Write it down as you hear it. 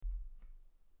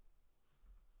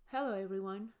Hello,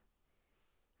 everyone.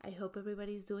 I hope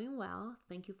everybody's doing well.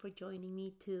 Thank you for joining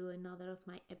me to another of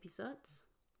my episodes.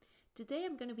 Today,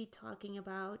 I'm going to be talking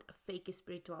about fake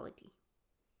spirituality.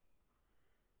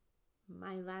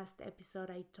 My last episode,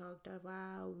 I talked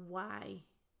about why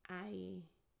I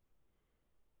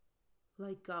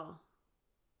let go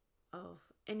of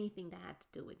anything that had to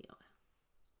do with yoga.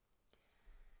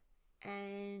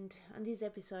 And on this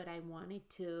episode, I wanted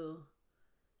to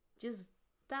just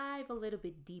dive a little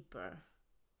bit deeper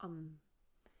on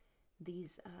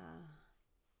this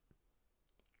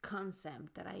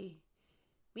concept that I've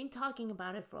been talking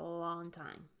about it for a long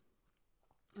time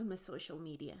on my social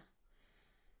media.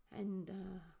 And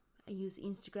I use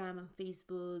Instagram and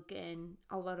Facebook, and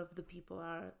a lot of the people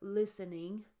are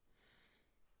listening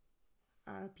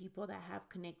are people that have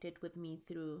connected with me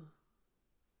through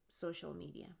social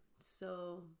media.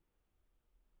 So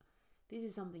this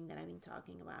is something that I've been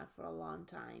talking about for a long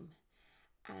time,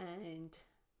 and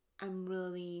I'm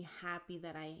really happy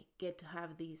that I get to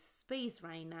have this space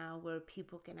right now where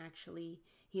people can actually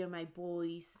hear my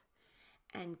voice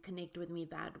and connect with me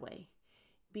that way.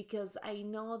 Because I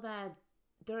know that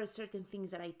there are certain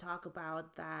things that I talk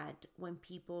about that when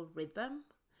people read them,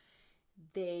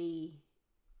 they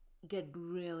get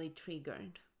really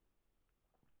triggered.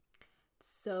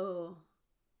 So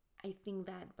I think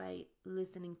that by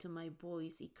listening to my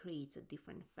voice, it creates a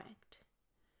different effect.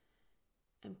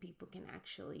 And people can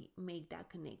actually make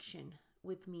that connection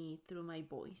with me through my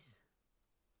voice.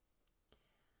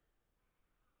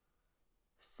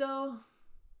 So,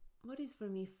 what is for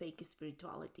me fake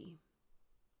spirituality?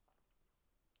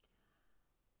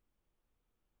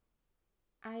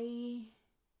 I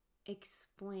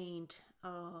explained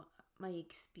my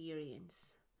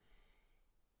experience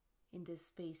in the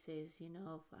spaces,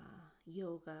 of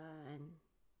yoga and,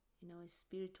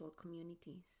 spiritual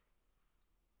communities.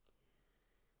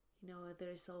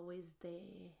 There's always the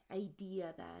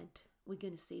idea that we're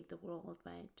going to save the world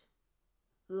by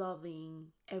loving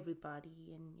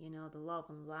everybody and, the love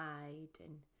and light.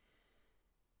 And,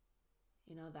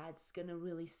 that's going to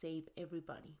really save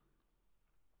everybody.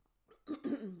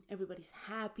 Everybody's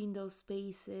happy in those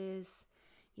spaces.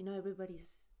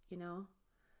 Everybody's,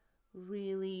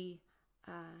 really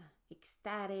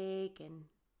ecstatic and,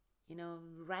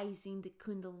 rising the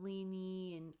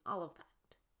Kundalini and all of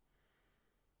that.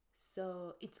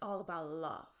 So it's all about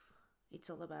love. It's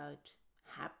all about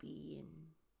happy and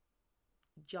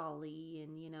jolly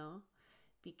and,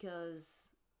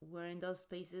 because we're in those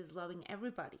spaces loving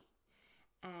everybody.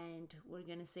 And we're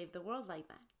going to save the world like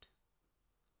that.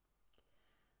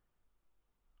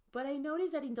 But I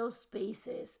noticed that in those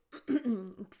spaces,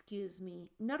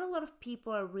 not a lot of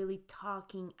people are really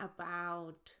talking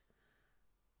about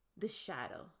the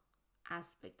shadow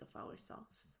aspect of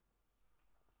ourselves,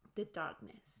 the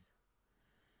darkness.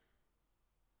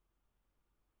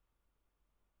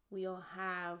 We all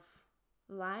have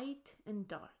light and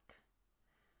dark.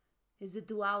 It's a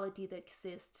duality that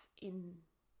exists in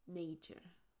nature,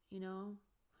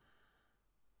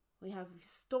 We have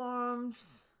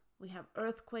storms, we have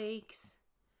earthquakes.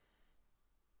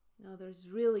 There's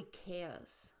really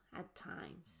chaos at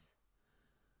times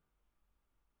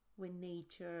when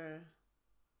nature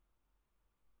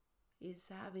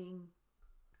is having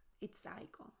its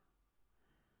cycle.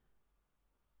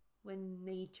 When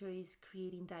nature is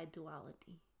creating that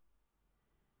duality.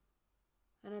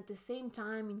 And at the same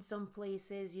time, in some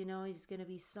places, it's going to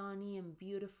be sunny and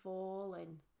beautiful,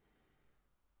 and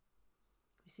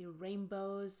we see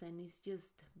rainbows, and it's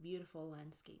just beautiful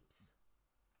landscapes.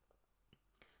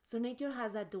 So nature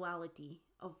has that duality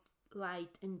of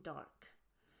light and dark.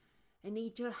 And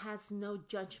nature has no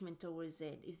judgment towards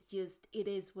it. It's just, it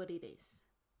is what it is.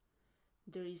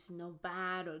 There is no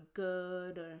bad or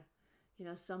good or,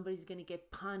 somebody's going to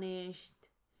get punished.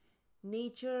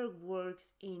 Nature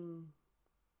works in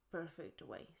perfect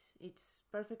ways. It's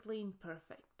perfectly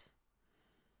imperfect.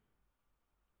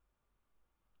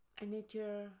 And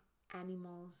nature,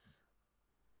 animals,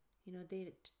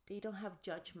 they don't have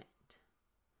judgment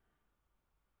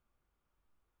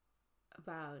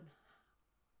about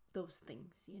those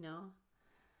things,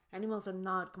 Animals are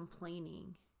not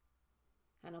complaining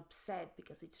and upset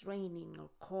because it's raining or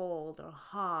cold or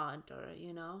hot or,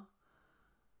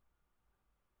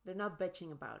 They're not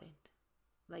bitching about it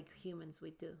like humans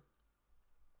we do.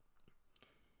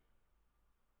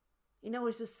 In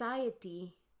our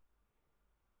society,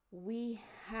 we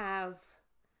have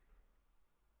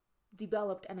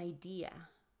developed an idea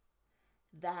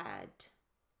that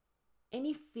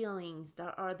any feelings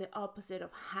that are the opposite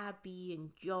of happy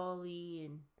and jolly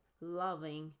and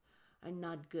loving are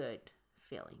not good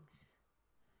feelings.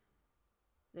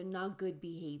 They're not good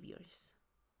behaviors.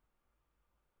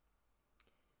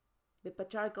 The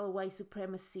patriarchal white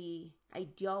supremacy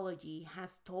ideology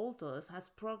has told us, has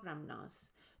programmed us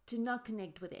to not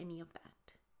connect with any of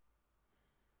that.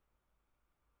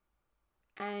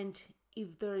 And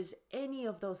if there's any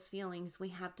of those feelings, we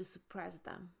have to suppress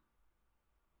them.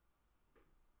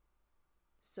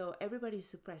 So everybody's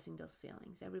suppressing those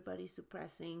feelings. Everybody's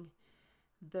suppressing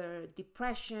their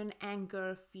depression,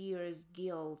 anger, fears,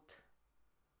 guilt,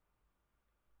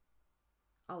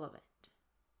 all of it.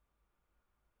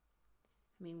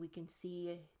 I mean, we can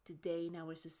see today in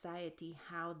our society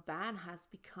how that has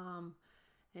become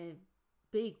a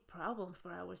big problem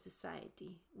for our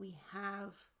society. We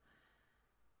have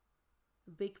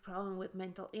a big problem with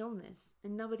mental illness,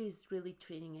 and nobody's really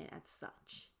treating it as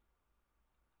such.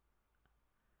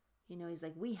 You know, it's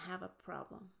like we have a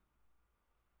problem.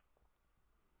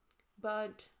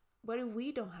 But what if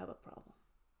we don't have a problem?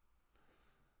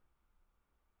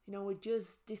 You know, we're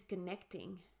just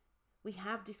disconnecting. We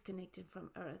have disconnected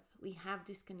from Earth. We have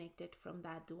disconnected from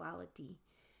that duality.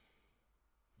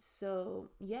 So,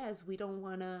 yes, we don't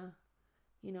want to,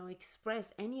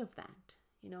 express any of that.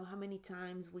 You know, how many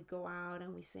times we go out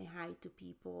and we say hi to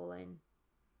people and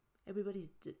everybody's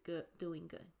doing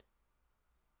good.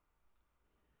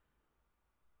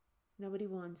 Nobody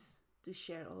wants to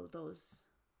share all those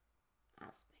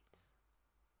aspects.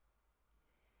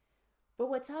 But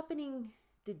what's happening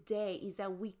today is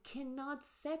that we cannot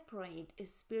separate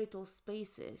spiritual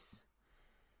spaces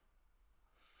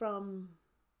from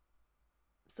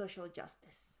social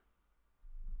justice.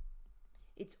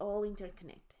 It's all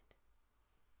interconnected.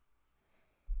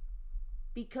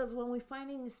 Because when we find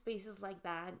in spaces like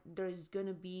that, there's going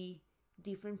to be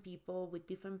different people with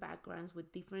different backgrounds,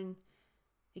 with different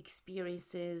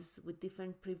experiences, with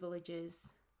different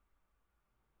privileges.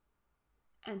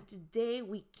 And today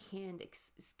we can't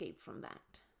escape from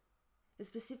that.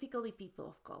 Specifically people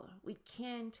of color. We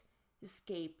can't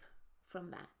escape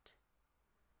from that.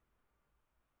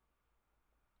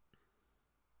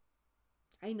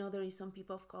 I know there is some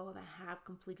people of color that have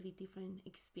completely different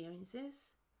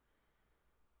experiences.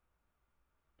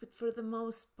 But for the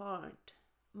most part,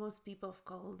 most people of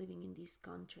color living in this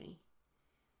country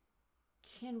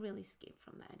can't really escape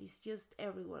from that. It's just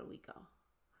everywhere we go.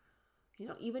 You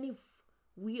know, even if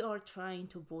we are trying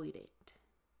to avoid it.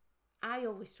 I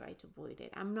always try to avoid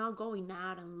it. I'm not going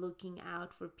out and looking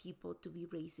out for people to be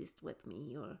racist with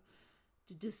me or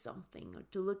to do something or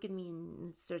to look at me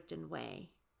in a certain way.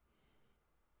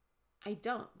 I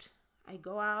don't. I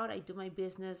go out, I do my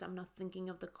business. I'm not thinking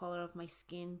of the color of my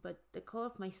skin, but the color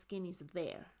of my skin is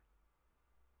there.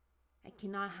 I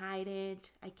cannot hide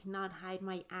it. I cannot hide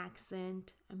my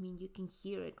accent. I mean, you can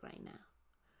hear it right now.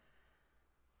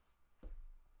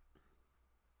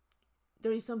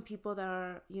 There is some people that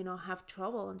are, have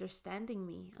trouble understanding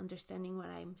me, understanding what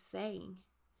I'm saying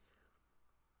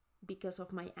because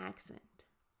of my accent.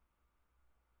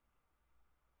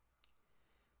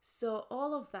 So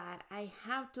all of that, I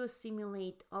have to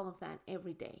assimilate all of that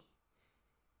every day.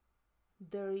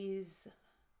 There is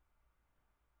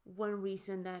one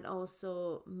reason that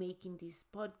also making this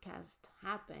podcast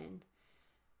happen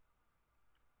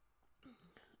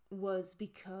was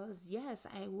because, yes,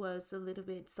 I was a little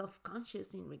bit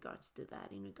self-conscious in regards to that,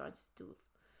 in regards to,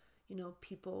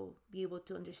 people be able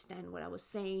to understand what I was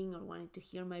saying or wanted to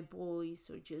hear my voice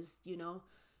or just,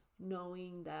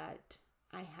 knowing that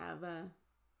I have a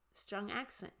strong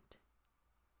accent.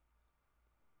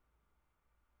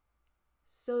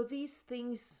 So these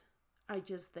things are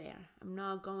just there. I'm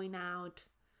not going out,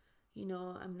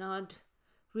 I'm not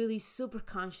really super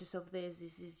conscious of this.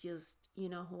 This is just,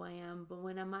 who I am. But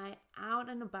when I'm out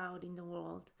and about in the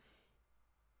world,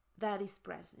 that is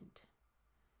present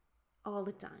all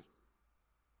the time.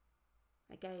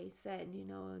 Like I said,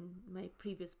 in my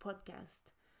previous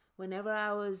podcast, whenever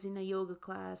I was in a yoga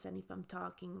class and if I'm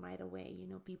talking right away,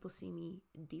 people see me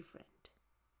different.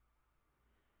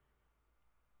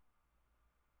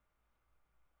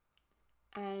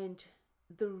 And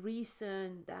the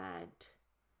reason that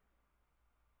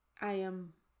I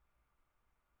am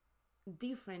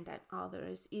different than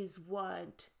others is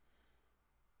what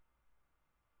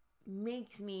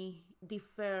makes me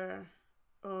differ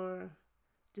or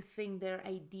to think their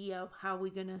idea of how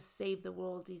we're gonna save the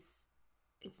world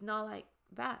it's not like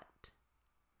that.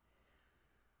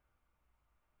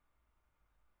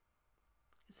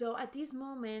 So at this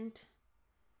moment,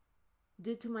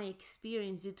 due to my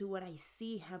experience, due to what I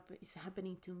see is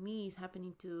happening to me, is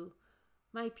happening to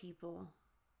my people,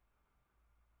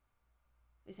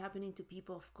 is happening to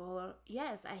people of color,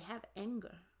 yes, I have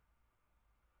anger.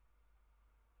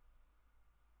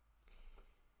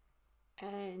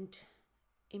 And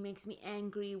it makes me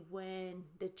angry when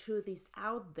the truth is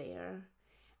out there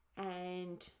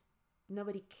and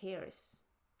nobody cares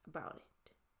about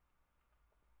it.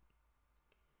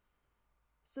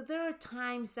 So there are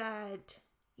times that,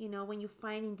 when you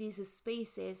find in these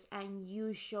spaces and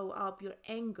you show up your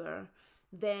anger,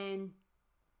 then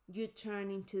you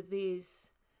turn into this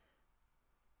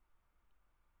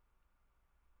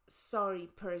sorry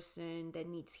person that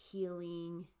needs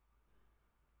healing.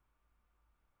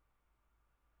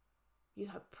 You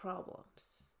have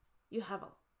problems. You have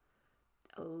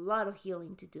a lot of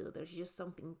healing to do. There's just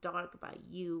something dark about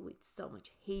you with so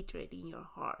much hatred in your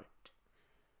heart.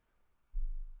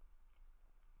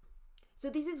 So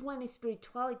this is when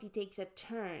spirituality takes a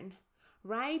turn,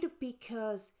 right?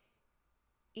 Because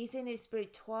isn't it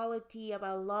spirituality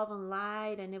about love and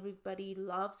light and everybody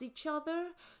loves each other?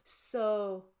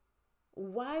 So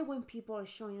why, when people are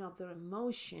showing up their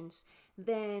emotions,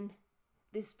 then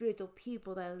the spiritual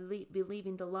people that believe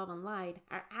in the love and light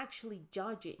are actually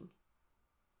judging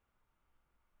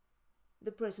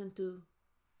the person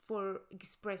for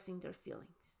expressing their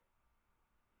feelings?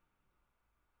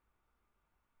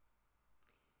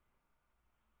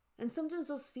 And sometimes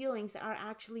those feelings are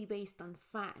actually based on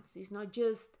facts. It's not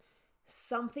just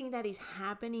something that is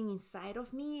happening inside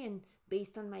of me and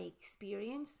based on my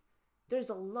experience.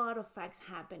 There's a lot of facts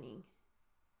happening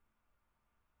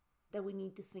that we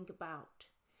need to think about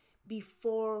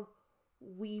before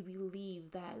we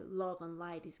believe that love and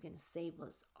light is going to save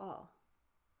us all.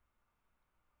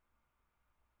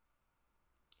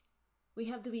 We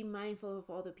have to be mindful of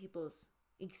other people's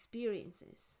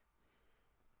experiences.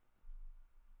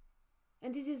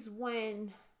 And this is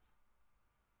when,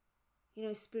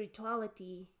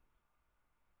 spirituality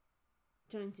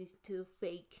turns into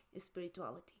fake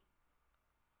spirituality.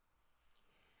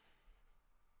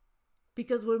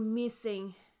 Because we're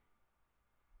missing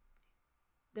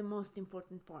the most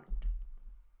important part.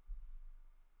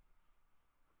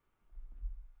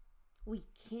 We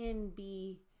can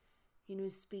be,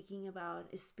 speaking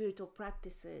about spiritual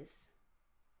practices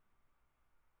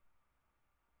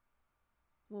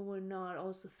when we're not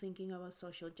also thinking about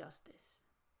social justice.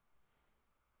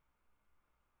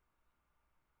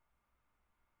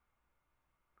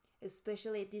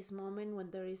 Especially at this moment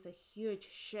when there is a huge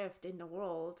shift in the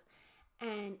world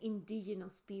and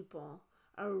indigenous people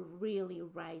are really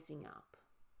rising up.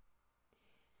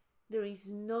 There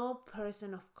is no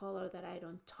person of color that I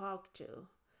don't talk to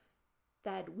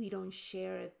that we don't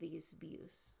share these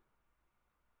views.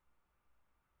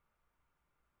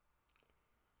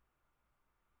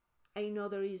 I know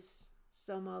there is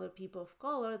some other people of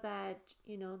color that,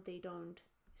 they don't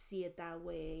see it that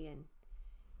way, and,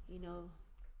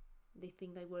 they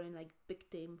think that we're in like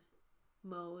victim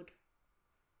mode.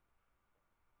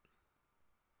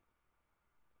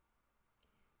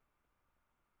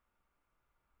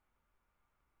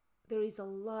 There is a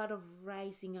lot of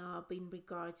rising up in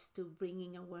regards to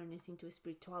bringing awareness into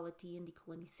spirituality and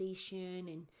decolonization,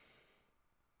 and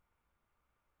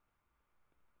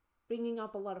bringing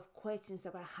up a lot of questions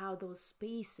about how those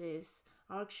spaces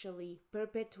actually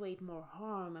perpetuate more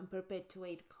harm and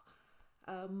perpetuate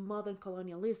modern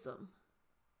colonialism.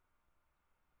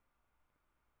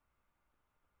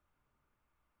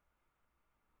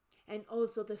 And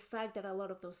also the fact that a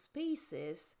lot of those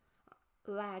spaces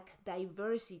lack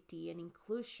diversity and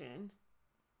inclusion.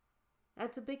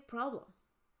 That's a big problem.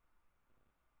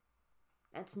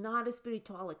 That's not a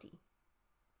spirituality.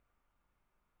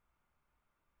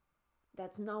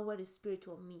 That's not what a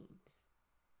spiritual means.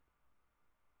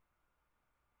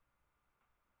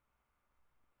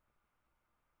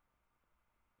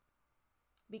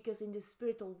 Because in the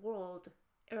spiritual world,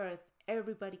 earth,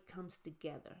 everybody comes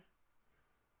together.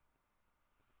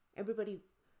 Everybody,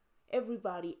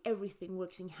 everything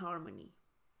works in harmony.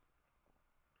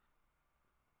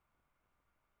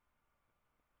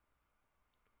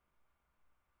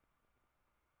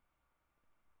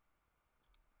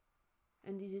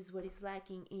 And this is what is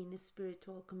lacking in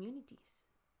spiritual communities.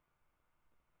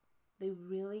 They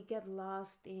really get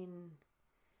lost in,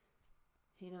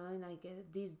 like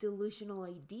this delusional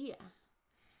idea.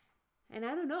 And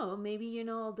I don't know, maybe,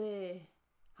 the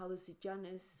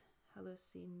hallucinogenous.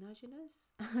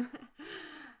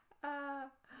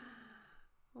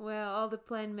 Well, all the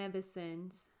plant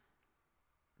medicines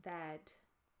that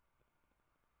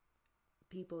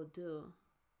people do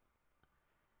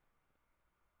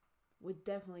would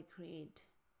definitely create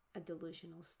a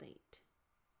delusional state.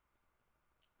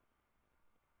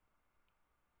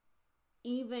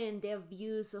 Even their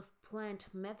views of plant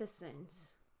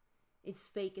medicines, it's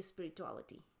fake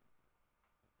spirituality.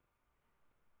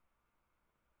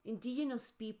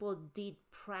 indigenous people did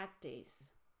practice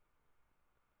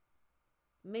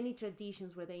many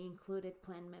traditions where they included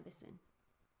plant medicine.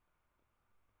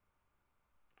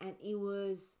 And it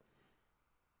was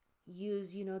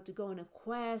used, to go on a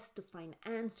quest, to find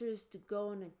answers, to go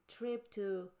on a trip,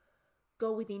 to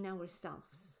go within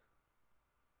ourselves.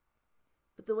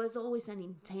 But there was always an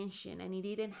intention, and it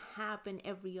didn't happen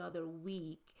every other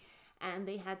week. And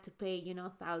they had to pay,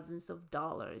 thousands of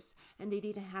dollars. And they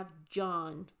didn't have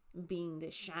John being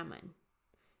the shaman.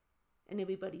 And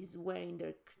everybody's wearing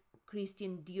their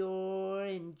Christian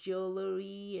Dior and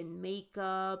jewelry and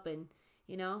makeup and,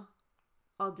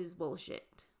 all this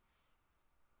bullshit.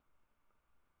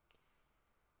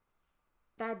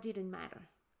 That didn't matter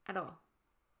at all.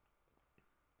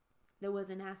 There was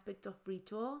an aspect of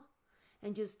ritual,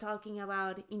 and just talking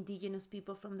about indigenous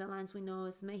people from the lands we know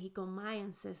as Mexico, my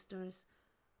ancestors,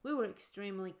 we were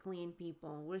extremely clean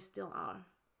people. We still are.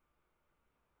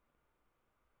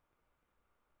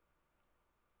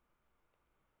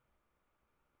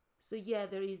 So yeah,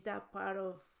 there is that part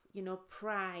of,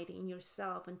 pride in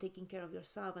yourself and taking care of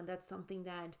yourself. And that's something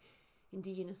that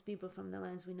indigenous people from the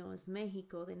lands we know as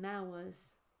Mexico, the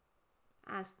Nahuas,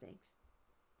 Aztecs,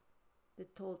 the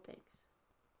Toltecs,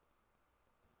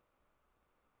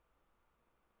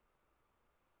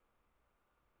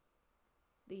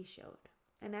 they showed.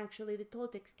 And actually the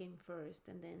Toltecs came first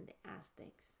and then the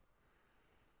Aztecs.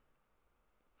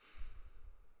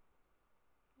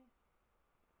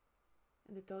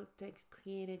 And the Toltecs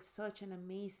created such an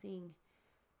amazing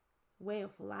way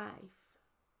of life.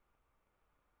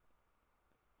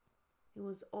 It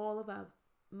was all about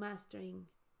mastering,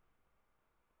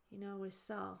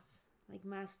 ourselves, like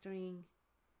being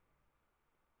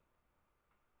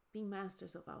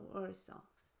masters of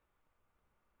ourselves.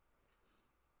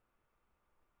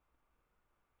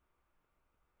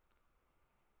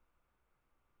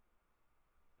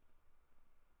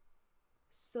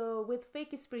 So with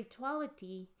fake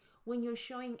spirituality, when you're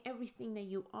showing everything that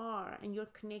you are and you're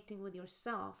connecting with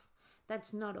yourself,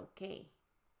 that's not okay.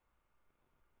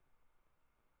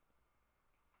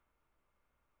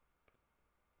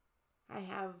 I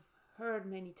have heard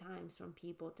many times from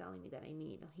people telling me that I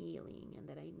need healing and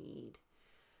that I need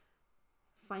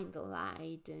find the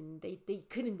light, and they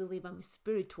couldn't believe I'm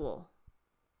spiritual.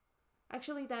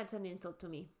 Actually, that's an insult to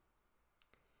me.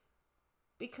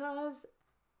 Because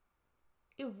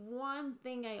if one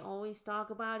thing I always talk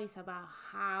about is about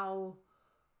how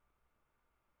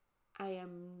I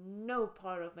am no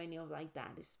part of any of like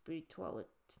that spirituality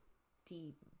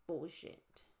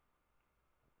bullshit.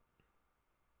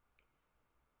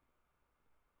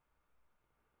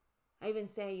 I even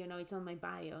say, it's on my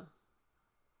bio.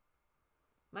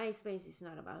 MySpace is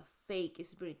not about fake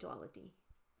spirituality.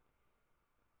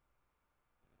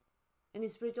 And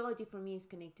spirituality for me is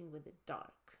connecting with the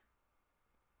dark.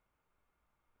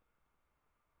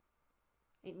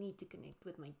 I need to connect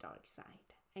with my dark side.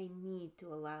 I need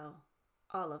to allow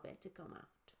all of it to come out.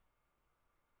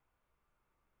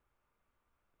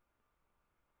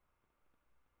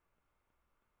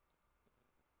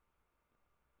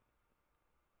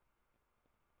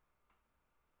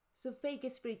 So fake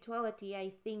spirituality,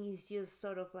 I think, is just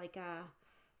sort of like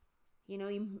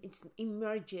it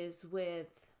emerges with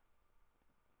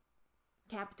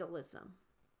capitalism.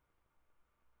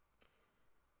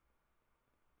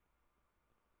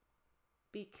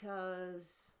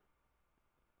 Because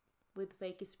with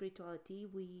fake spirituality,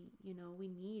 we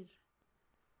need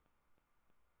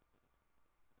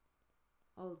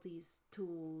all these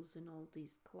tools and all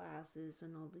these classes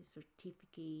and all these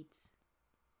certificates.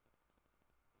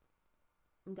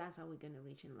 And that's how we're going to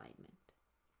reach enlightenment.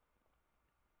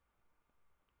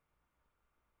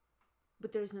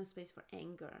 But there is no space for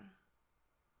anger.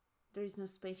 There is no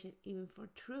space even for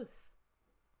truth.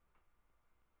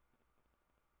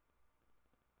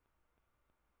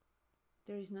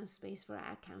 There is no space for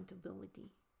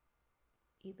accountability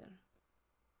either.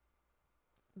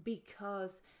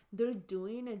 Because they're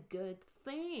doing a good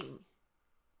thing.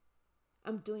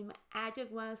 I'm doing my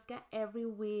ayahuasca every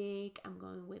week. I'm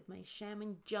going with my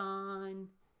shaman John.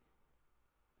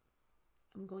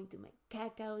 I'm going to my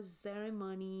cacao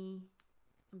ceremony.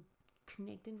 I'm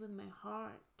connecting with my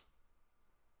heart.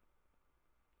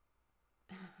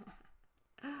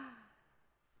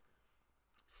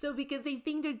 So because they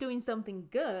think they're doing something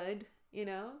good, you're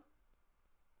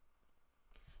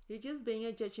just being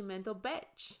a judgmental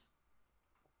bitch.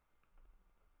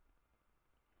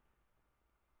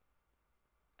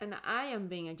 And I am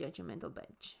being a judgmental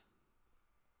bitch.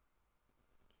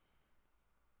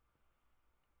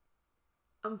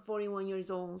 I'm 41 years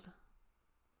old.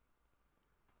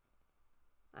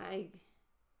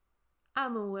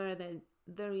 I'm aware that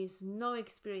there is no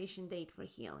expiration date for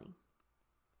healing.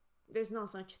 There's no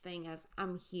such thing as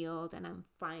I'm healed and I'm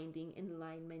finding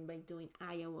enlightenment by doing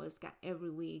ayahuasca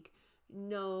every week.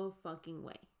 No fucking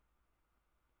way.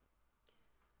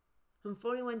 I'm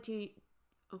 41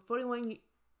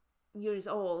 years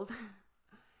old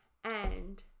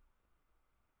and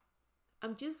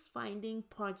I'm just finding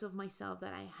parts of myself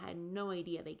that I had no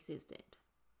idea they existed.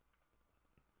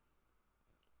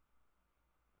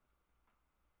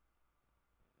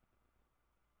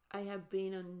 I have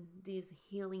been on this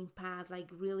healing path, like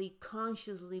really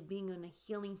consciously being on a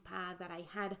healing path, that I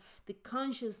had the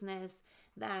consciousness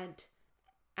that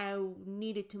I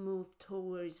needed to move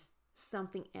towards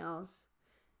something else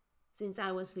since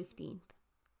I was 15.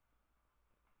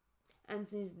 And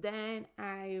since then,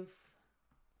 I've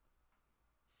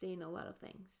seen a lot of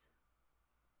things.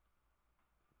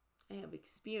 I have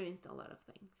experienced a lot of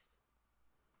things.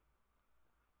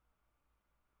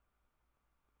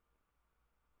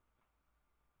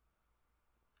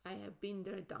 I have been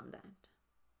there, done that.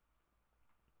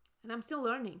 And I'm still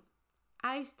learning.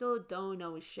 I still don't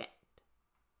know shit.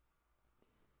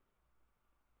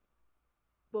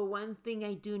 But one thing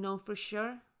I do know for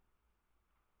sure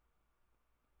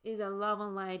is that love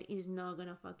and light is not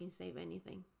gonna fucking save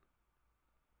anything.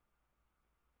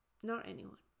 Nor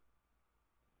anyone.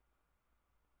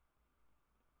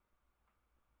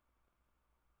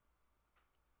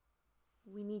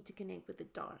 We need to connect with the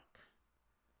dark.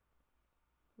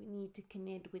 We need to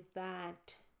connect with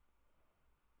that,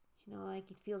 like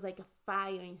it feels like a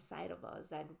fire inside of us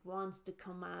that wants to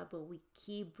come out, but we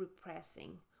keep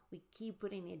repressing. We keep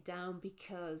putting it down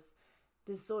because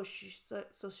the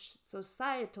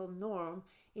societal norm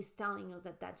is telling us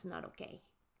that that's not okay.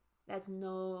 That's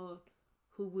not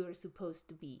who we're supposed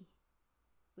to be.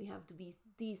 We have to be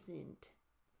decent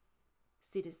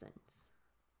citizens.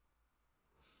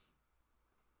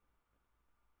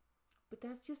 But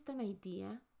that's just an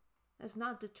idea. That's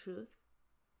not the truth.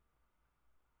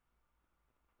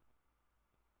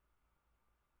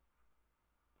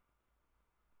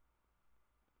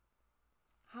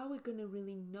 How are we going to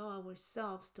really know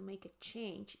ourselves to make a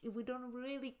change if we don't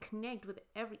really connect with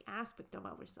every aspect of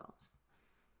ourselves?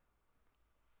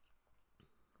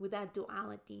 With that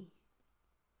duality.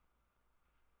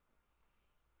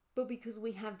 But because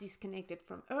we have disconnected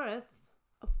from Earth,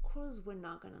 of course we're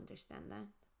not going to understand that.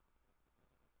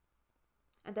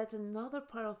 And that's another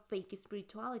part of fake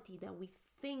spirituality, that we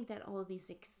think that all these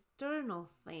external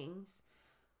things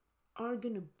are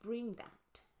going to bring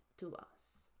that to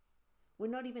us.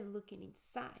 We're not even looking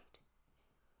inside.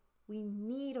 We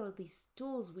need all these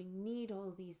tools. We need all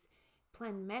these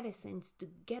plant medicines to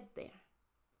get there.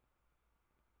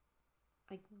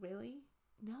 Like, really?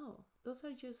 No. Those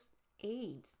are just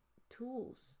aids,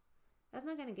 tools. That's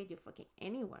not going to get you fucking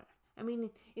anywhere. I mean,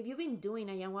 if you've been doing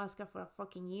ayahuasca for a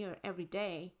fucking year every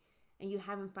day and you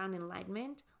haven't found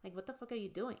enlightenment, like, what the fuck are you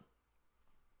doing?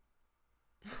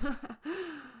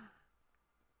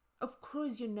 Of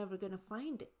course, you're never going to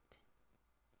find it.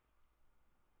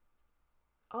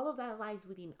 All of that lies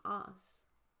within us.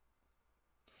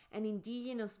 And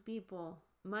indigenous people,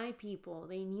 my people,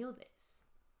 they knew this.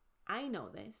 I know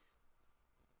this.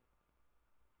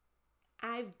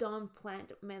 I've done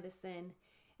plant medicine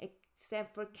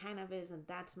except for cannabis, and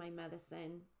that's my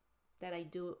medicine that I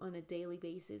do on a daily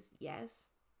basis, yes.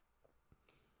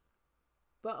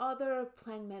 But other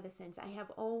plant medicines, I have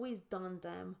always done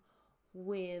them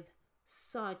with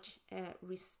such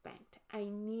respect. I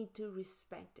need to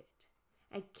respect it.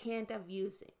 I can't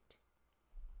abuse it.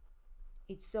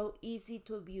 It's so easy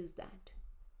to abuse that.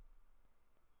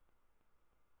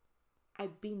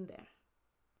 I've been there.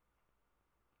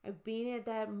 I've been at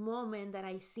that moment that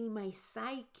I see my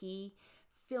psyche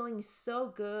feeling so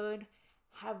good,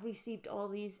 have received all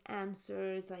these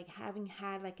answers, like having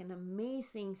had like an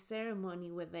amazing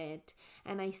ceremony with it.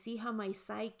 And I see how my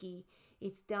psyche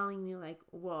is telling me like,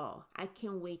 whoa, I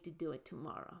can't wait to do it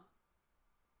tomorrow.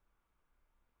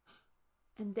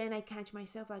 And then I catch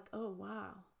myself like, oh,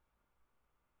 wow.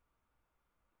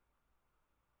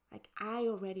 Like, I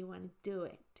already want to do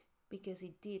it because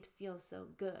it did feel so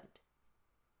good.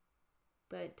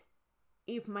 But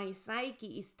if my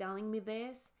psyche is telling me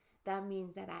this, that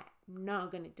means that I'm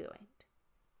not going to do it.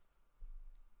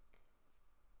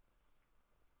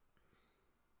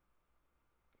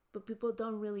 But people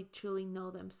don't really truly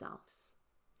know themselves.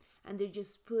 And they're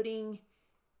just putting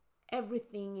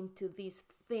everything into these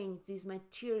things, these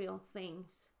material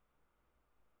things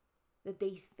that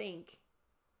they think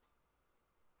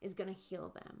is going to heal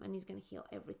them and is going to heal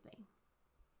everything.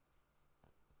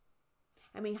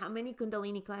 I mean, how many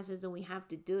Kundalini classes do we have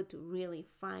to do to really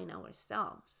find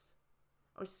ourselves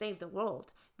or save the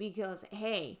world? Because,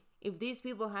 hey, if these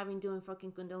people have been doing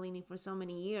fucking Kundalini for so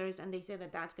many years and they say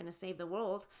that that's going to save the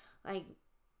world, like,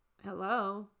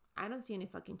 hello, I don't see any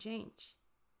fucking change.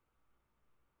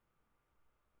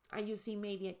 You see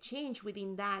maybe a change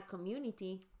within that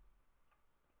community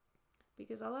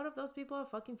because a lot of those people are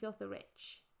fucking filthy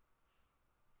rich.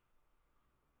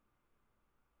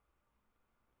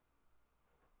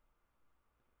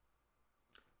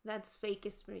 That's fake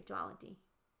spirituality.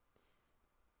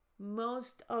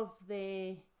 Most of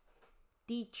the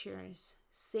teachers,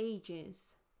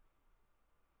 sages,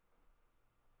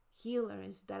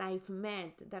 healers that I've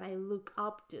met, that I look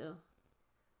up to,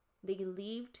 they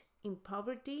lived in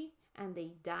poverty and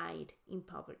they died in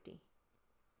poverty.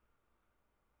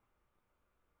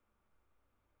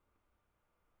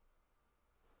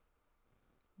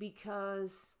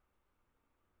 Because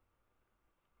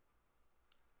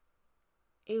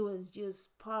it was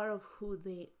just part of who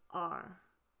they are,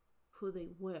 who they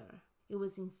were. It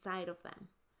was inside of them.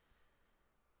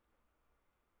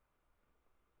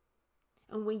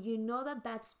 And when you know that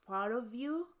that's part of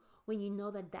you, when you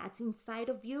know that that's inside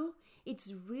of you,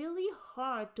 it's really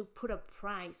hard to put a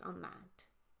price on that.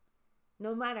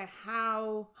 No matter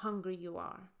how hungry you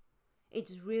are,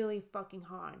 it's really fucking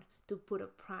hard to put a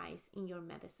price in your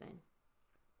medicine.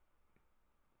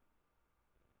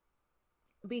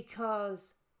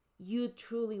 Because you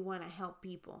truly want to help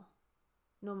people,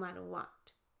 no matter what.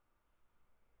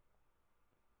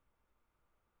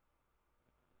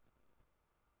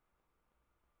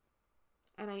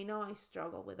 And I know I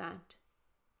struggle with that.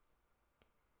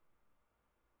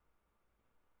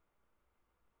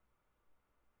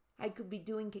 I could be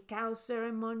doing cacao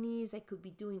ceremonies. I could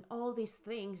be doing all these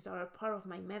things that are part of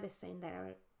my medicine, that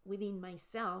are within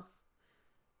myself.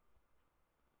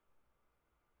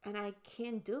 And I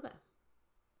can't do them.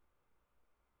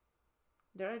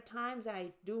 There are times that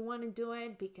I do want to do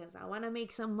it because I want to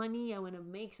make some money. I want to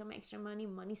make some extra money.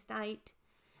 Money's tight.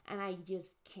 And I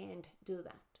just can't do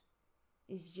that.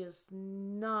 It's just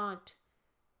not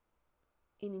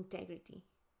in integrity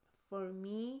for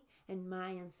me and my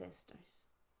ancestors.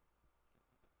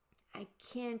 I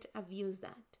can't abuse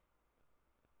that.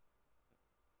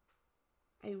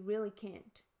 I really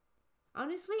can't.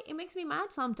 Honestly, it makes me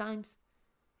mad sometimes.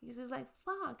 Because it's like,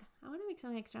 fuck, I want to make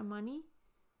some extra money.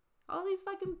 All these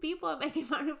fucking people are making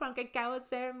money from cacao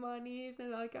ceremonies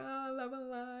and like, oh, love and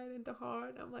light and the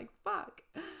heart. I'm like, fuck.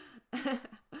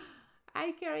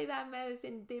 I carry that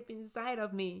medicine deep inside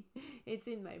of me. It's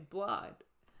in my blood.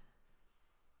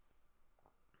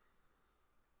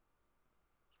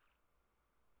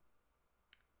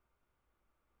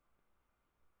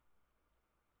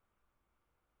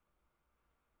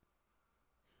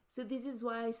 So this is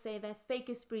why I say that fake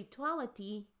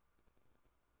spirituality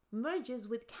merges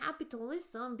with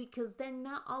capitalism, because then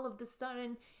not all of the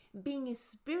sudden being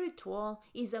spiritual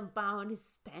is about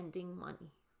spending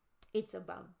money. It's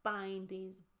about buying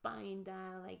this, buying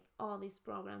that, like all these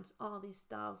programs, all this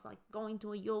stuff, like going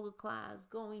to a yoga class,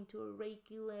 going to a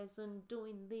Reiki lesson,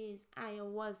 doing this,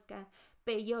 ayahuasca,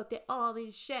 peyote, all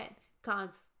this shit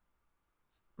costs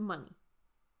money.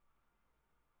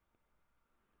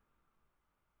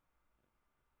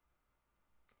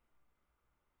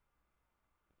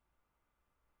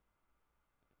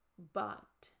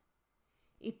 But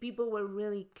if people were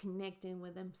really connecting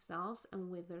with themselves and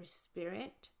with their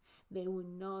spirit, they would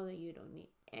know that you don't need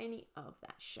any of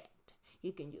that shit.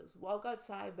 You can just walk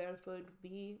outside barefoot,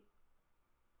 be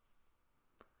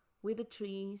with the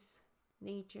trees,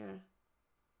 nature,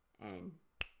 and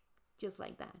just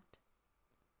like that,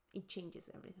 it changes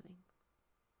everything.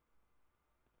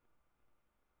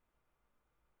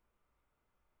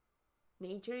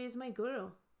 Nature is my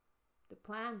guru. The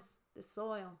plants, the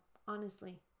soil,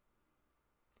 honestly.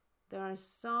 There are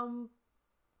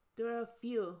a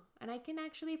few, and I can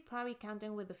actually probably count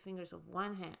them with the fingers of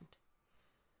one hand,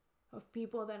 of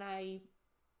people that I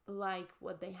like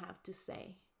what they have to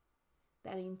say,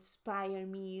 that inspire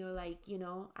me, or like,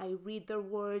 I read their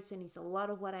words, and it's a lot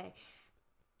of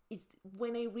it's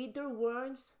when I read their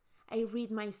words, I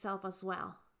read myself as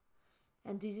well.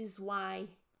 And this is why,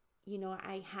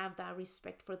 I have that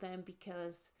respect for them,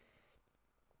 because,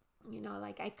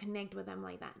 like I connect with them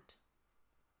like that.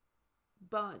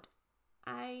 But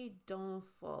I don't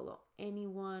follow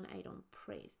anyone. I don't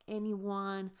praise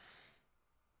anyone.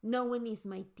 No one is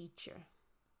my teacher.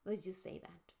 Let's just say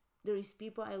that. There is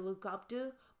people I look up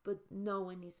to, but no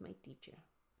one is my teacher.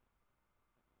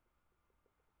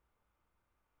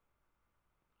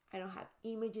 I don't have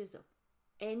images of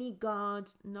any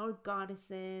gods nor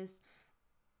goddesses.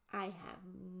 I have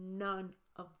none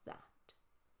of that.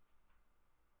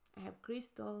 I have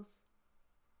crystals.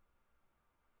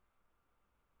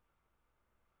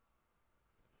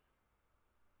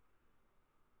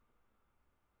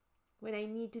 When I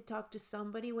need to talk to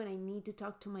somebody, when I need to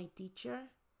talk to my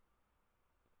teacher,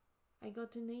 I go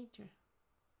to nature.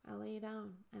 I lay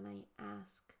down and I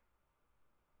ask.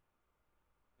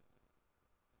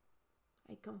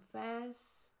 I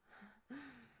confess.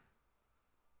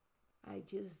 I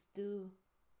just do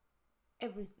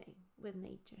everything with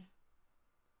nature.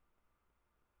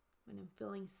 When I'm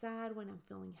feeling sad, when I'm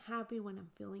feeling happy, when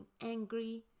I'm feeling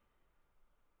angry,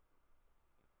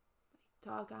 I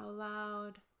talk out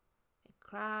loud, I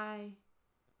cry,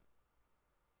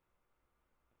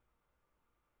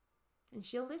 and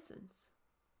she listens.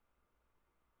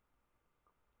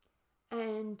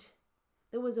 And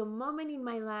there was a moment in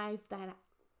my life that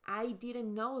I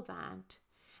didn't know that.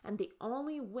 And the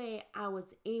only way I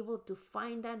was able to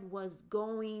find that was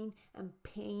going and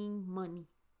paying money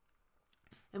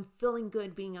and feeling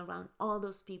good being around all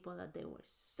those people that they were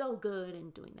so good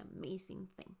and doing amazing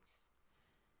things.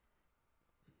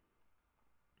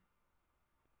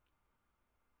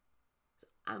 So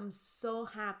I'm so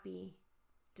happy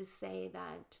to say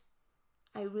that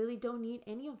I really don't need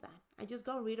any of that. I just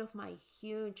got rid of my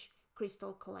huge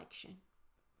crystal collection.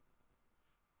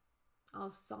 I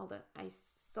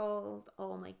sold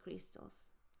all my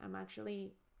crystals. I'm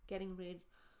actually getting rid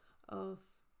of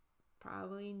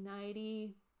probably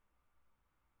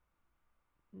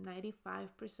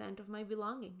 95% of my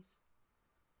belongings.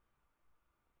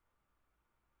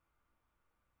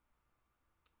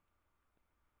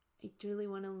 I truly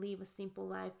want to live a simple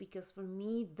life because for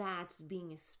me, that's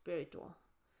being spiritual.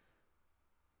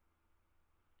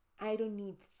 I don't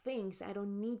need things. I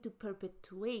don't need to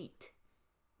perpetuate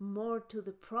more to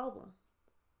the problem.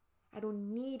 I don't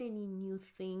need any new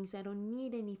things. I don't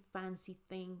need any fancy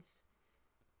things.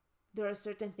 There are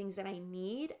certain things that I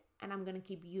need and I'm going to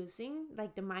keep using,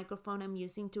 like the microphone I'm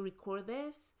using to record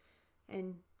this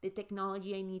and the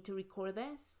technology I need to record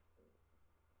this.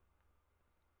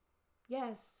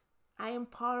 Yes, I am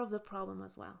part of the problem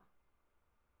as well.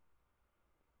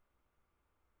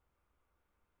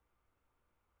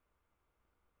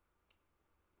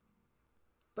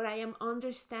 But I am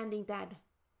understanding that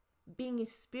being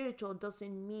spiritual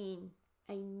doesn't mean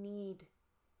I need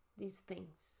these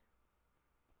things.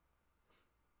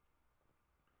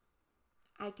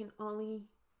 I can only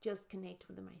just connect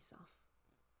with myself.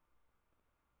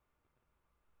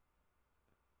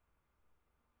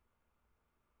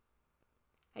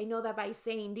 I know that by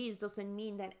saying this doesn't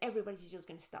mean that everybody's just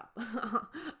going to stop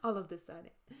all of a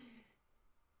sudden.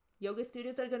 Yoga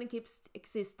studios are going to keep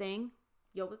existing.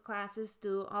 Yoga classes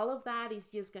too. All of that is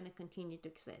just going to continue to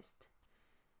exist.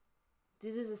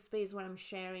 This is a space where I'm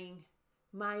sharing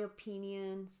my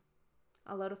opinions,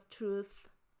 a lot of truth,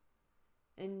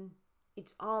 and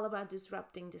it's all about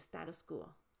disrupting the status quo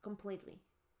completely.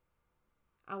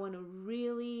 I want to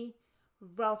really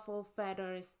ruffle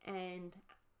feathers, and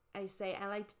I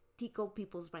like to tickle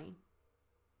people's brain.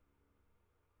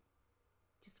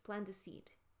 Just plant the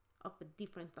seed of a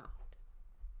different thought.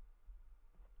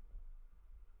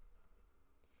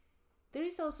 There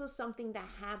is also something that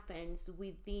happens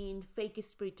within fake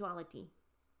spirituality.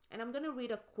 And I'm going to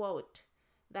read a quote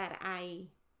that I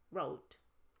wrote.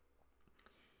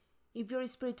 If your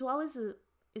spiritualism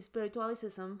is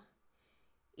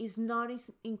not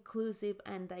as inclusive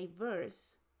and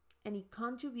diverse, and it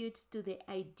contributes to the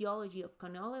ideology of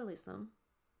colonialism,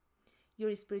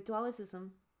 your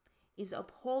spiritualism is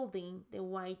upholding the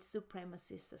white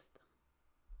supremacy system.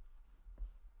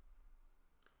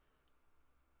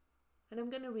 And I'm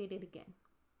going to read it again.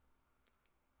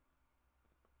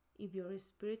 If your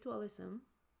spiritualism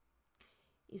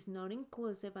is not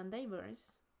inclusive and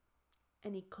diverse,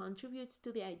 and it contributes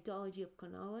to the ideology of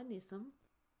colonialism,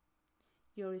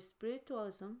 your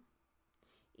spiritualism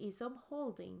is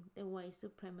upholding the white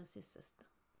supremacy system.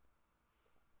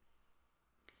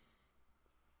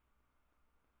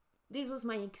 This was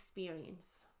my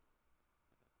experience.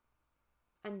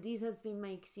 And this has been my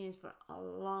experience for a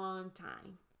long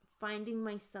time. Finding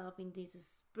myself in these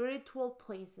spiritual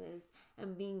places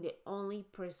and being the only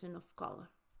person of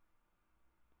color.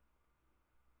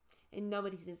 And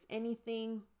nobody says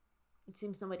anything. It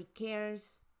seems nobody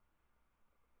cares.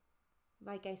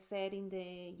 Like I said in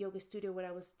the yoga studio where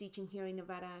I was teaching here in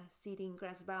Nevada City in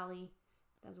Grass Valley,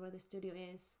 that's where the studio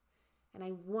is. And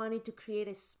I wanted to create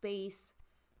a space.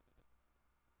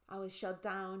 I was shut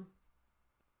down.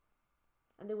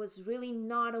 And there was really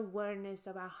not awareness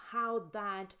about how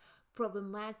that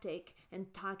problematic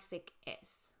and toxic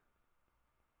is.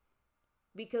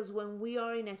 Because when we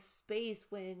are in a space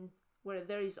where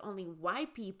there is only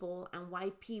white people, and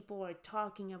white people are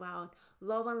talking about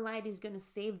love and light is going to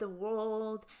save the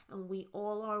world and we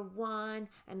all are one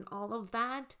and all of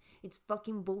that, it's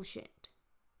fucking bullshit.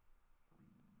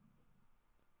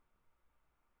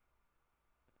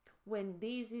 When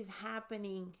this is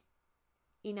happening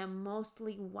in a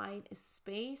mostly white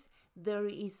space, there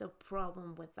is a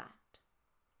problem with that.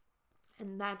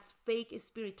 And that's fake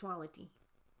spirituality.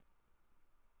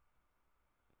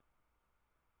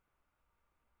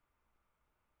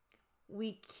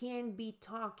 We can't be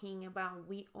talking about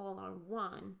we all are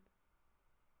one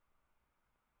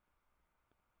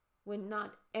when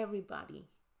not everybody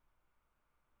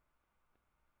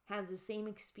has the same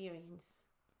experience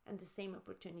and the same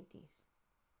opportunities.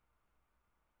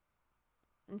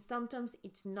 And sometimes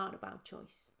it's not about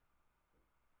choice.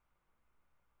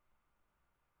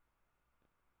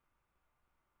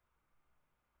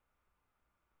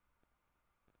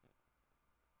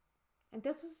 And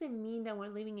that doesn't mean that we're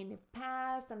living in the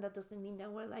past, and that doesn't mean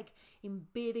that we're like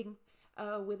embedding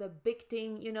with a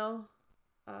victim,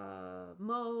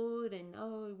 mode, and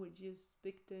we're just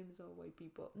victims of white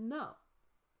people. No.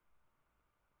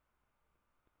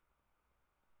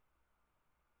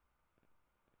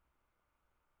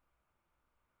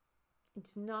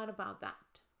 It's not about that.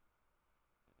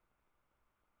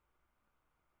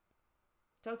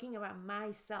 Talking about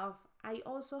myself, I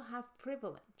also have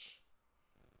privilege.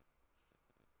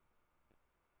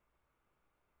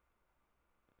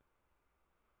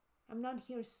 I'm not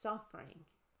here suffering.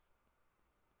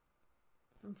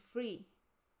 I'm free.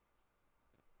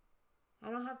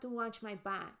 I don't have to watch my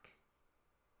back.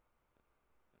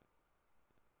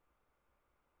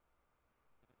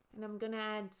 And I'm gonna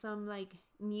add some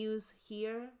news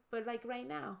here, but right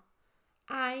now,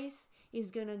 ICE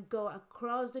is gonna go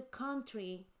across the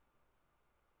country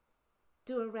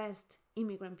to arrest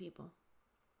immigrant people,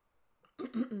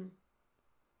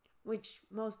 which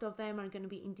most of them are gonna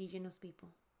be indigenous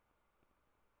people.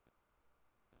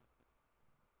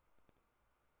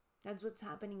 That's what's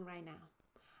happening right now.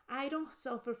 I don't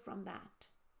suffer from that.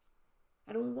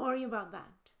 I don't worry about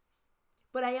that.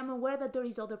 But I am aware that there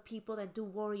is other people that do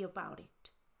worry about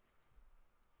it.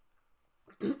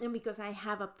 And because I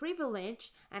have a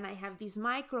privilege and I have this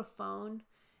microphone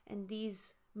and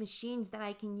these machines that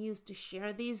I can use to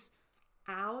share this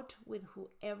out with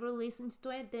whoever listens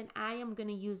to it, then I am going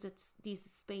to use this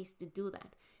space to do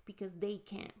that because they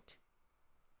can't.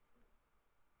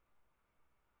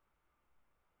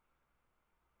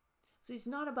 So it's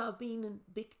not about being a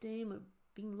victim or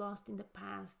being lost in the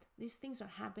past. These things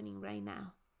are happening right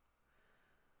now.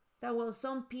 That while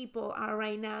some people are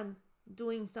right now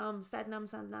doing some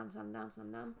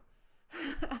sadnam,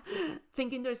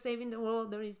 thinking they're saving the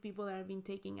world, there is people that are being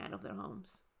taken out of their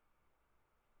homes.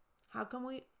 How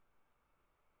come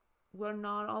we're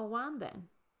not all one then?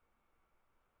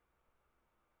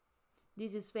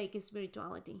 This is fake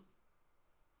spirituality.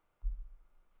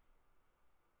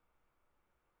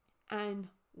 And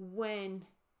when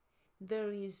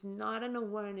there is not an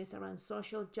awareness around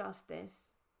social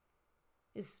justice,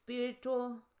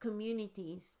 spiritual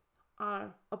communities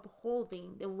are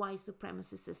upholding the white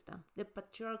supremacy system, the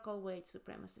patriarchal white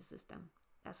supremacy system.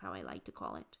 That's how I like to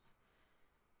call it.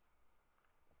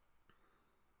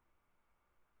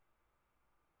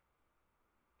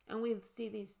 And we see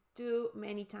this too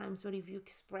many times, where if you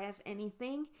express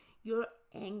anything, you're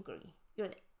angry. You're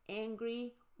the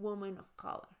angry woman of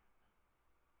color.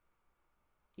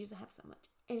 You just have so much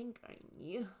anger in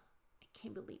you. I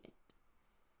can't believe it.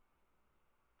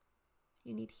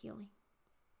 You need healing.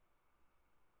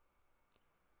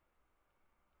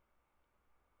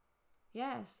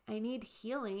 Yes, I need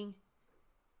healing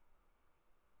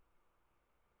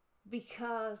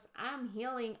because I'm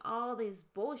healing all this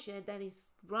bullshit that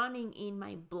is running in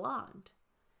my blood.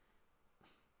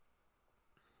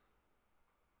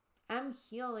 I'm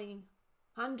healing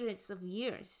hundreds of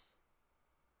years.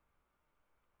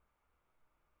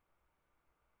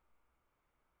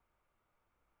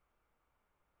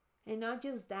 And not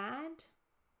just that,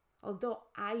 although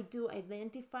I do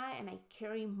identify and I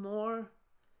carry more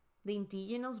the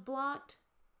indigenous blood,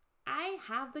 I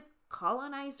have the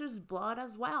colonizer's blood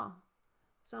as well.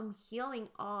 So I'm healing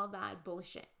all that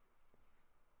bullshit.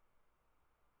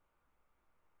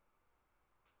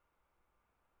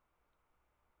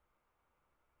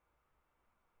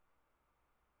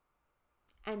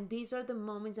 And these are the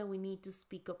moments that we need to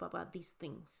speak up about these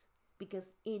things,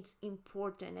 because it's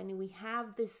important. And if we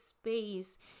have the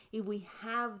space, if we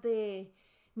have the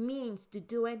means to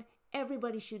do it,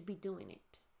 everybody should be doing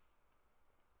it.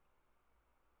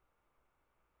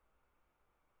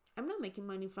 I'm not making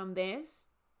money from this,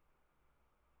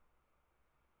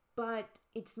 but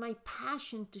it's my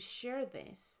passion to share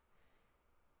this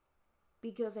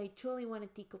because I truly want to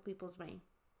tickle people's brain.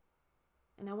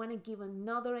 And I want to give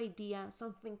another idea,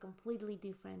 something completely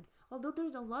different. Although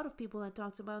there's a lot of people that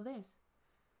talks about this.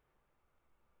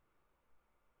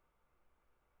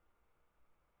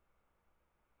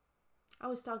 I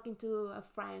was talking to a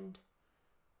friend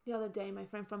the other day, my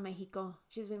friend from Mexico.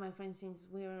 She's been my friend since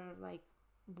we were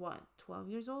 12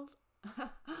 years old?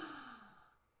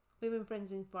 We've been friends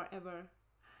since forever.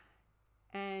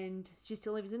 And she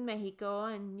still lives in Mexico,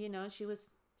 and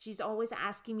she's always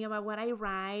asking me about what I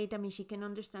write. I mean, she can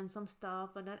understand some stuff,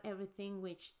 but not everything,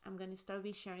 which I'm going to start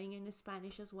be sharing in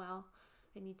Spanish as well.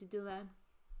 I need to do that.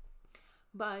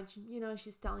 But,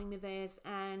 she's telling me this,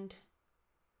 and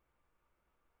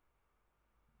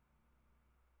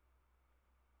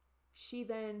she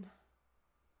then,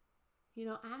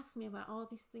 asked me about all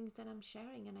these things that I'm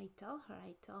sharing, and I tell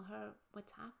her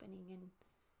what's happening, and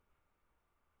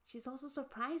she's also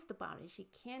surprised about it. She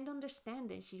can't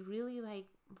understand it. She really really?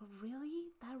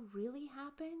 That really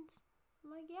happens?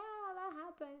 I'm like, yeah, that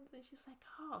happens. And she's like,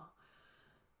 oh.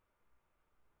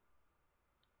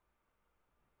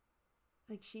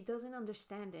 She doesn't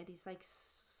understand it. It's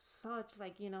such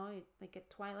like a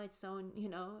Twilight Zone,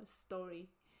 story.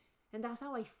 And that's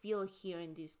how I feel here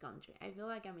in this country. I feel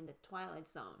like I'm in the Twilight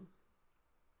Zone.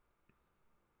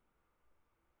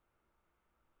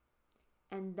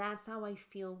 And that's how I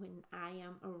feel when I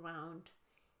am around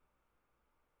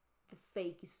the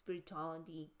fake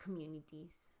spirituality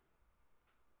communities.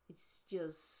 It's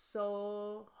just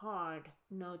so hard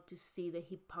not to see the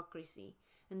hypocrisy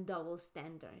and double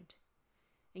standard.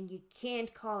 And you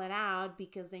can't call it out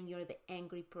because then you're the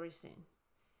angry person.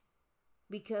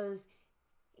 Because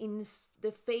in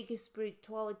the fake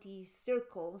spirituality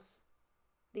circles,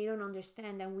 they don't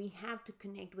understand that we have to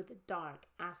connect with the dark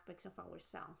aspects of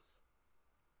ourselves.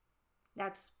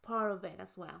 That's part of it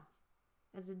as well,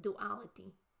 as a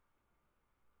duality.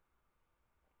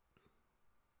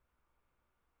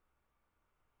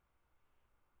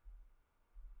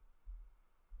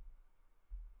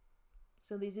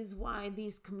 So this is why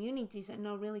these communities are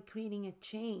not really creating a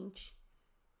change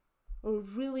or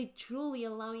really truly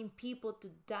allowing people to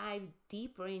dive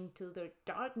deeper into their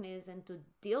darkness and to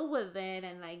deal with it.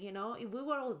 And if we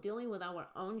were all dealing with our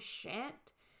own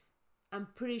shit, I'm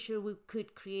pretty sure we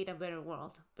could create a better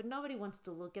world. But nobody wants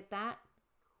to look at that.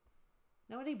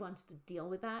 Nobody wants to deal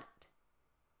with that.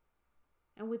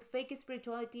 And with fake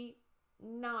spirituality,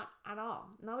 not at all.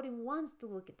 Nobody wants to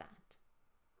look at that.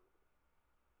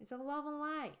 It's all love and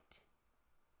light.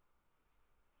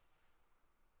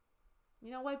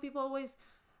 You know why people always,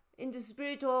 in the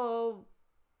spiritual,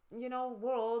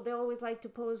 world, they always like to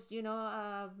post,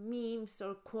 memes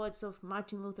or quotes of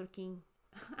Martin Luther King.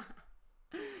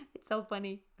 It's so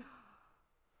funny.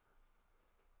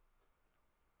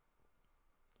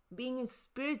 Being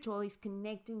spiritual is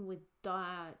connecting with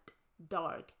that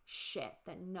dark shit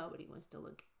that nobody wants to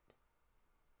look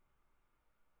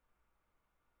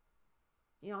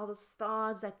at. All those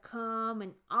thoughts that come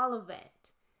and all of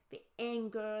it. The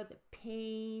anger, the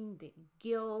pain, the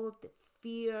guilt, the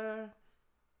fear,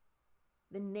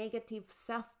 the negative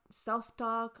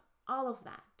self-talk, all of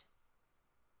that.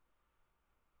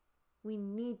 We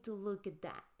need to look at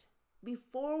that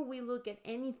before we look at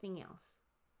anything else.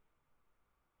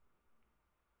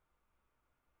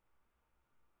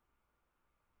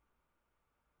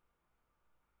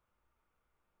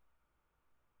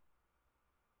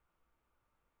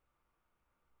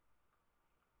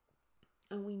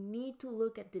 And we need to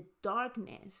look at the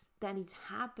darkness that is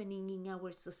happening in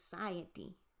our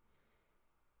society.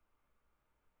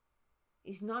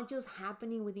 It's not just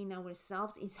happening within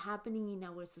ourselves, it's happening in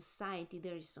our society.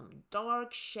 There is some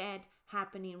dark shit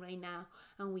happening right now,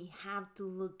 and we have to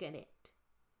look at it.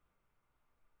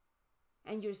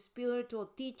 And your spiritual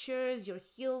teachers, your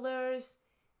healers,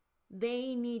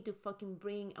 they need to fucking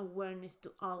bring awareness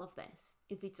to all of this.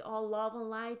 If it's all love and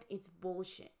light, it's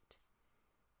bullshit.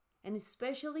 And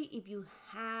especially if you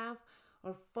have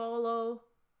or follow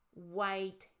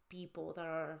white people that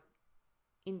are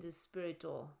in the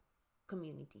spiritual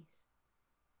communities.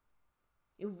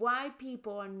 If white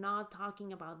people are not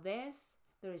talking about this,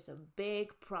 there is a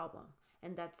big problem,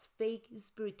 and that's fake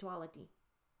spirituality.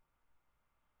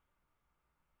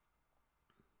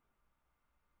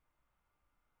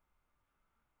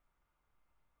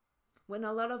 When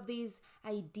a lot of these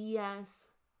ideas,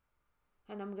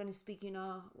 and I'm going to speak,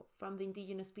 from the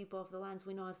indigenous people of the lands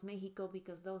we know as Mexico,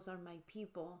 because those are my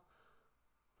people.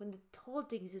 When the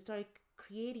Toltecs started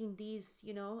creating these,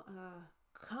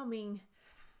 coming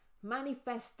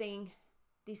manifesting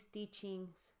these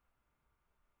teachings,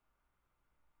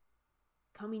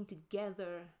 coming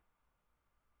together,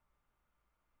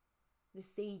 the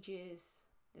sages,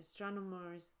 the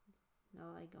astronomers,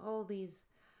 like all these,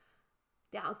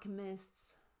 the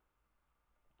alchemists,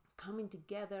 coming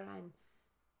together and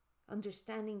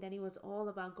understanding that it was all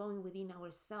about going within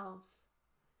ourselves.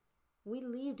 We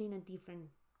lived in a different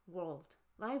world.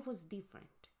 Life was different.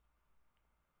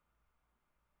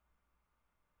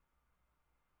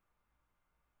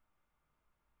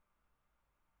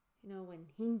 When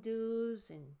Hindus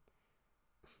and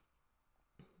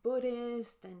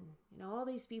Buddhists and all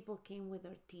these people came with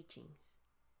their teachings,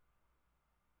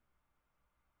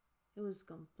 it was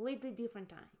completely different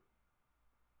time.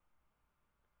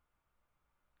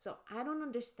 So I don't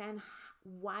understand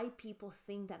why people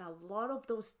think that a lot of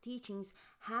those teachings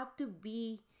have to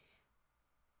be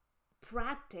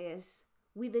practiced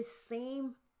with the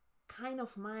same kind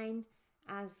of mind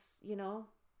as,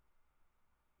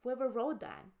 whoever wrote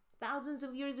that thousands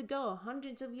of years ago,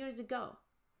 hundreds of years ago.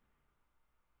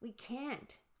 We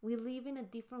can't. We live in a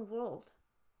different world.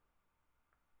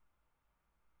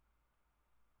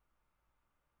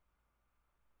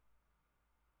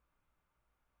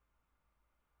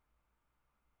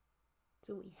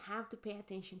 So we have to pay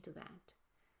attention to that.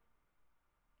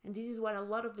 And this is what a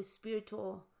lot of the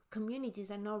spiritual communities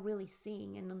are not really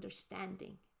seeing and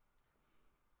understanding.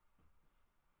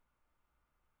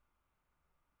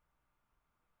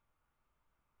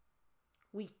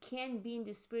 We can't be in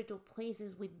the spiritual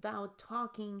places without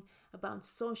talking about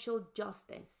social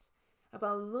justice,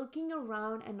 about looking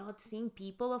around and not seeing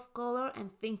people of color and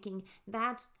thinking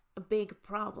that's a big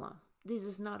problem. This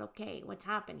is not okay. What's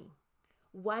happening?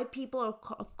 Why people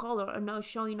of color are not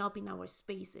showing up in our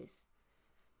spaces?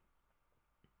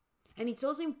 And it's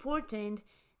also important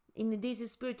in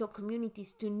these spiritual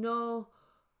communities to know,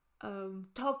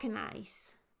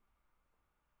 tokenize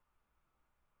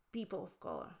people of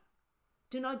color.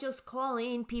 Do not just call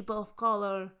in people of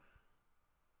color,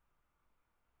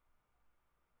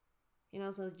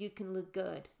 so you can look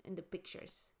good in the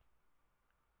pictures.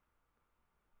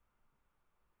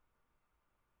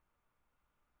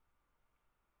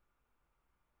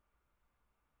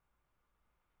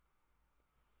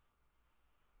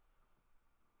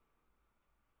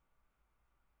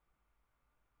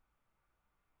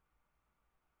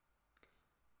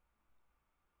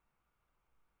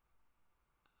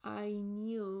 I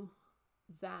knew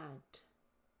that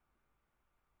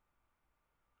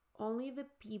only the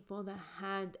people that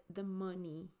had the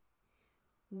money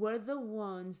were the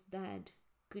ones that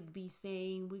could be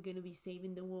saying, we're going to be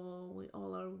saving the world, we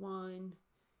all are one.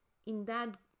 In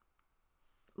that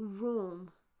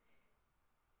room,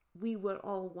 we were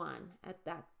all one at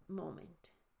that moment.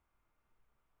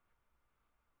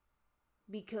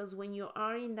 Because when you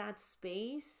are in that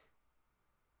space,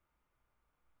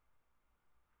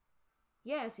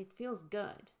 yes, it feels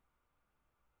good.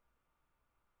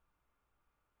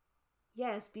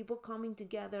 Yes, people coming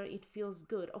together, it feels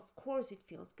good. Of course it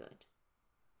feels good.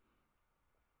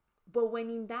 But when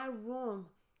in that room,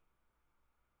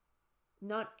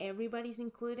 not everybody's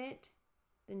included,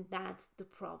 then that's the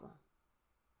problem.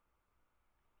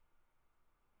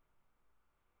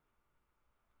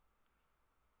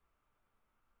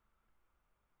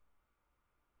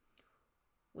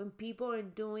 When people are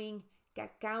doing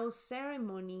cacao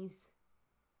ceremonies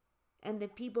and the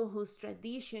people whose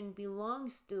tradition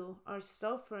belongs to are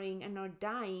suffering and are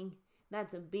dying,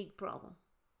 that's a big problem.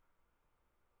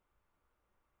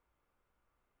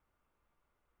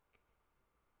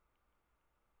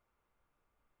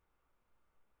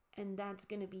 And that's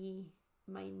going to be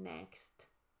my next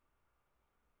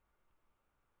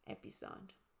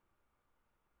episode,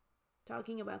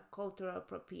 talking about cultural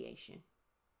appropriation.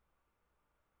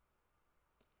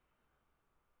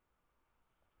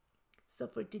 So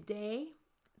for today,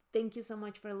 thank you so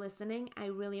much for listening. I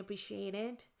really appreciate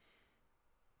it.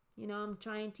 I'm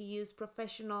trying to use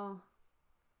professional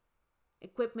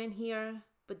equipment here,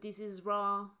 but this is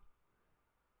raw.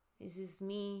 This is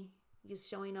me just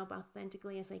showing up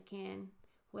authentically as I can.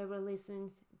 Whoever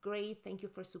listens, great. Thank you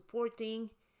for supporting.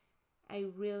 I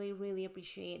really, really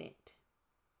appreciate it.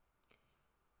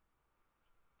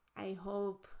 I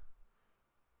hope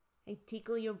I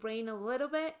tickle your brain a little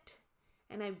bit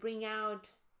and I bring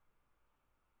out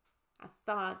a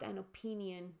thought, an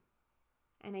opinion,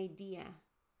 an idea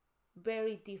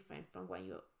very different from what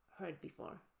you heard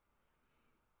before.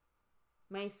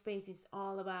 My space is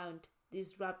all about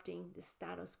disrupting the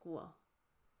status quo.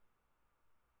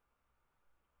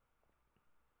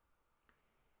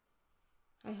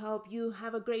 I hope you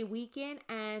have a great weekend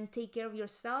and take care of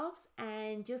yourselves,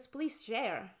 and just please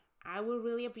share. I will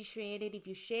really appreciate it if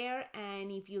you share,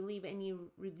 and if you leave any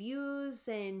reviews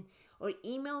and or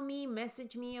email me,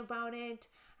 message me about it.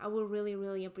 I will really,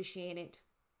 really appreciate it.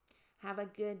 Have a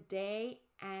good day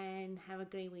and have a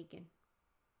great weekend.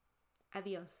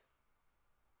 Adios.